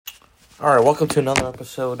All right, welcome to another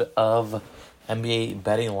episode of NBA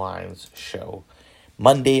Betting Lines Show.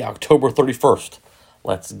 Monday, October 31st.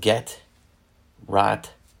 Let's get right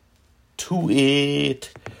to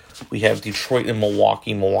it. We have Detroit and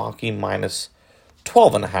Milwaukee. Milwaukee minus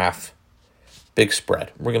 12.5. Big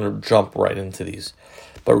spread. We're going to jump right into these.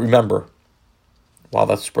 But remember, while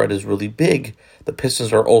that spread is really big, the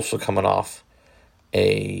Pistons are also coming off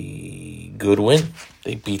a good win.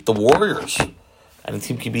 They beat the Warriors. Any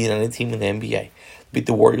team can beat any team in the NBA. Beat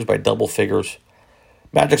the Warriors by double figures.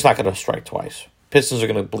 Magic's not going to strike twice. Pistons are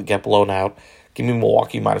going to get blown out. Give me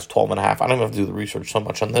Milwaukee minus 12.5. I don't even have to do the research so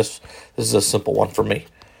much on this. This is a simple one for me.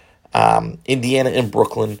 Indiana and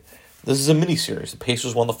Brooklyn. This is a mini series. The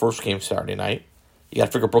Pacers won the first game Saturday night. You got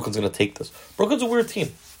to figure Brooklyn's going to take this. Brooklyn's a weird team.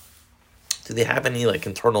 Do they have any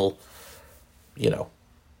internal,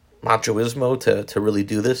 machoismo to really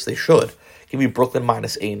do this? They should. Give me Brooklyn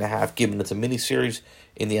minus 8.5, given it's a mini series.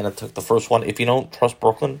 Indiana took the first one. If you don't trust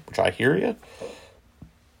Brooklyn, which I hear you,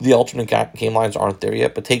 the alternate game lines aren't there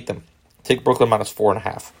yet, but take them. Take Brooklyn minus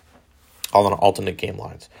 4.5 on the alternate game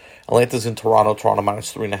lines. Atlanta's in Toronto. Toronto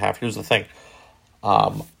minus 3.5. Here's the thing.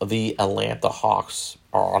 The Atlanta Hawks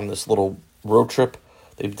are on this little road trip.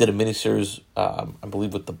 They did a mini series, I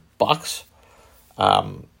believe, with the Bucks.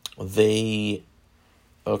 They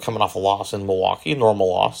are coming off a loss in Milwaukee, normal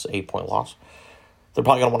loss, 8-point loss. They're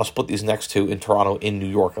probably going to want to split these next two in Toronto, in New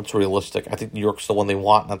York. That's realistic. I think New York's the one they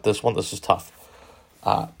want, not this one. This is tough.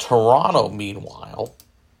 Toronto, meanwhile,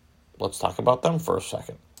 let's talk about them for a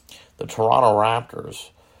second. The Toronto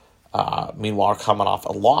Raptors, meanwhile, are coming off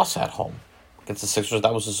a loss at home against the Sixers.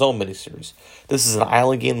 That was his own mini-series. This is an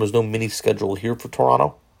island game. There's no mini-schedule here for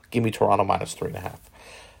Toronto. Give me Toronto minus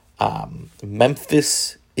 3.5.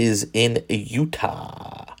 Memphis is in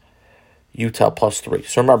Utah. Utah plus 3.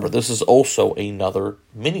 So remember, this is also another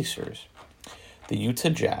mini-series. The Utah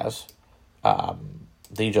Jazz,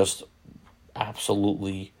 they just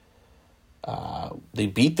absolutely, they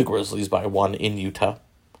beat the Grizzlies by 1 in Utah.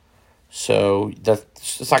 So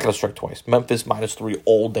it's not going to strike twice. Memphis minus 3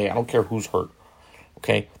 all day. I don't care who's hurt.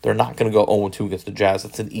 Okay? They're not going to go 0-2 against the Jazz.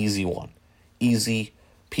 That's an easy one. Easy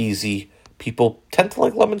peasy. People tend to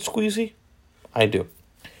like lemon squeezy. I do.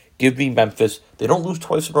 Give me Memphis. They don't lose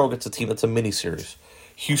twice in a row against a team that's a mini-series.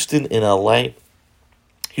 Houston in LA.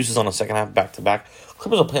 Houston's on a second half back-to-back.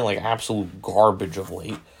 Clippers are playing absolute garbage of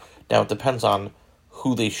late. Now, it depends on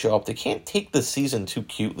who they show up. They can't take the season too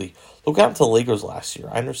cutely. Look out to the Lakers last year.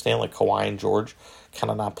 I understand Kawhi and George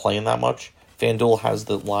kind of not playing that much. FanDuel has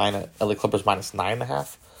the line at LA Clippers minus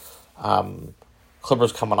 9.5.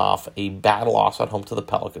 Clippers coming off a bad loss at home to the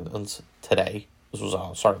Pelicans today. This was,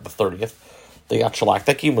 the 30th. They got shellacked.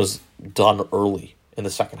 That game was done early in the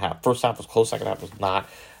second half. First half was close, second half was not.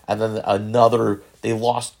 And then they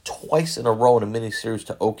lost twice in a row in a mini-series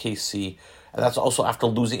to OKC. And that's also after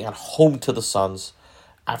losing at home to the Suns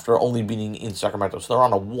after only beating in Sacramento. So they're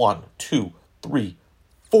on a 1, 2, 3,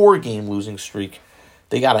 4-game losing streak.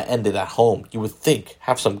 They got to end it at home. You would think.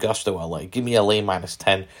 Have some gusto, LA. Give me LA minus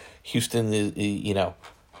 10. Houston,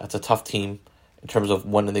 that's a tough team in terms of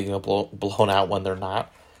when are they going to blown out, when they're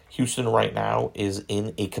not. Houston right now is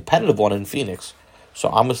in a competitive one in Phoenix. So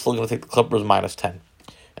I'm still going to take the Clippers minus 10.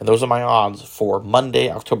 And those are my odds for Monday,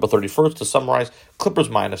 October 31st. To summarize, Clippers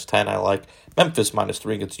minus 10, I like. Memphis minus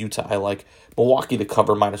 3 against Utah, I like. Milwaukee to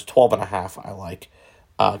cover minus 12.5, I like.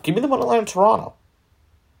 Give me the money line in Toronto.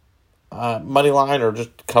 Money line or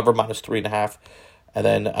just cover minus 3.5. And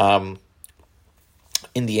then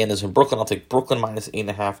Indiana's in Brooklyn. I'll take Brooklyn minus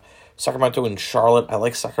 8.5. Sacramento and Charlotte. I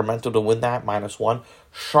like Sacramento to win that minus 1.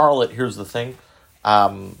 Charlotte, here's the thing.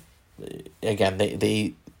 Again,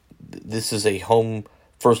 this is a home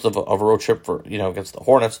first of a road trip for against the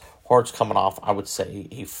Hornets. Hornets coming off, I would say,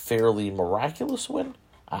 a fairly miraculous win.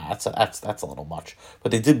 That's a little much,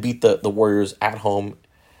 but they did beat the Warriors at home.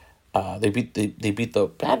 They beat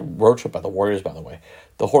the bad road trip by the Warriors, by the way.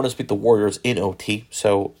 The Hornets beat the Warriors in OT,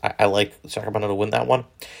 so I like Sacramento to win that one.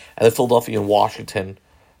 And then Philadelphia and Washington.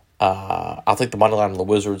 I'll take the money line on the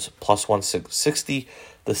Wizards plus 160.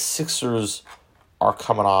 The Sixers are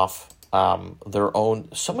coming off their own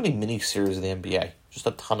so many mini series in the NBA, just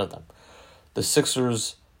a ton of them. The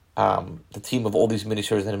Sixers, the team of all these mini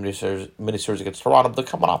series and mini series against Toronto, they're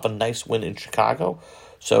coming off a nice win in Chicago.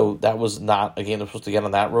 So that was not a game they're supposed to get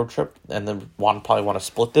on that road trip, and then probably want to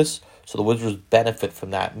split this. So the Wizards benefit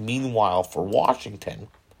from that. Meanwhile, for Washington,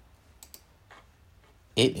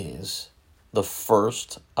 it is the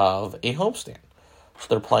first of a homestand. So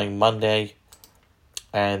they're playing Monday,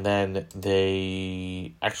 and then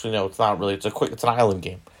it's not really. It's an island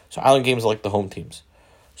game. So island games are like the home teams.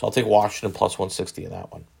 So I'll take Washington plus 160 in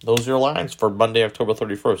that one. Those are your lines for Monday, October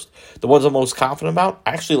 31st. The ones I'm most confident about,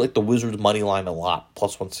 I actually like the Wizards money line a lot,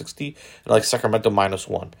 plus 160, and I like Sacramento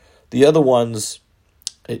 -1. The other ones,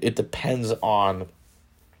 it depends on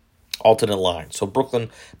alternate lines. So Brooklyn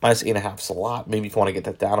 -8.5 is a lot. Maybe if you want to get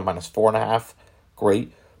that down to -4.5,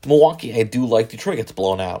 great. Milwaukee, I do like. Detroit gets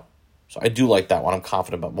blown out. So I do like that one. I'm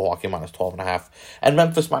confident about Milwaukee -12.5. And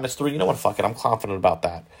Memphis -3. You know what? Fuck it. I'm confident about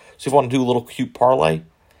that. So if you want to do a little cute parlay,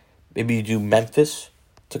 maybe you do Memphis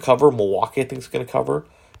to cover. Milwaukee, I think, is going to cover.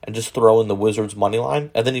 And just throw in the Wizards money line.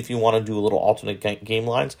 And then if you want to do a little alternate game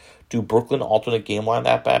lines, do Brooklyn alternate game line,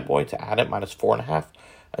 that bad boy, to add it, -4.5.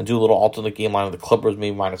 And do a little alternate game line of the Clippers,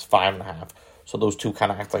 maybe -5.5. So those two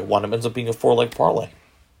kind of act like one. It ends up being a 4-leg parlay.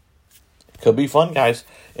 Could be fun, guys.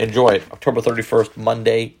 Enjoy it. October 31st,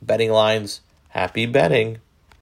 Monday, betting lines. Happy betting.